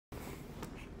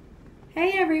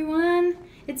Hey everyone,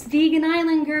 it's Vegan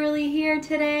Island Girly here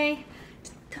today,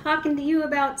 talking to you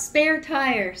about spare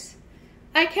tires.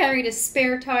 I carried a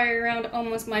spare tire around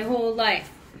almost my whole life,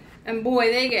 and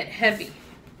boy, they get heavy.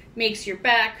 Makes your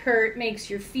back hurt, makes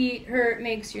your feet hurt,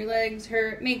 makes your legs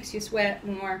hurt, makes you sweat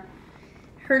more.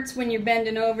 Hurts when you're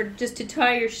bending over just to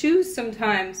tie your shoes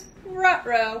sometimes.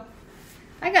 Ruh-roh.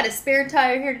 I got a spare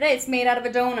tire here today. It's made out of a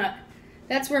donut.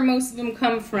 That's where most of them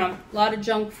come from. A lot of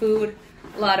junk food.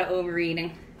 A lot of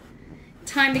overeating.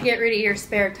 Time to get rid of your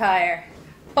spare tire.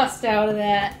 Bust out of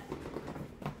that.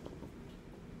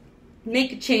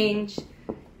 Make a change.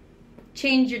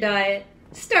 Change your diet.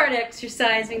 Start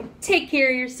exercising. Take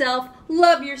care of yourself.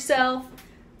 Love yourself.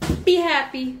 Be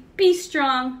happy. Be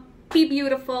strong. Be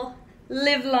beautiful.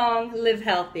 Live long. Live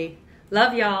healthy.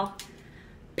 Love y'all.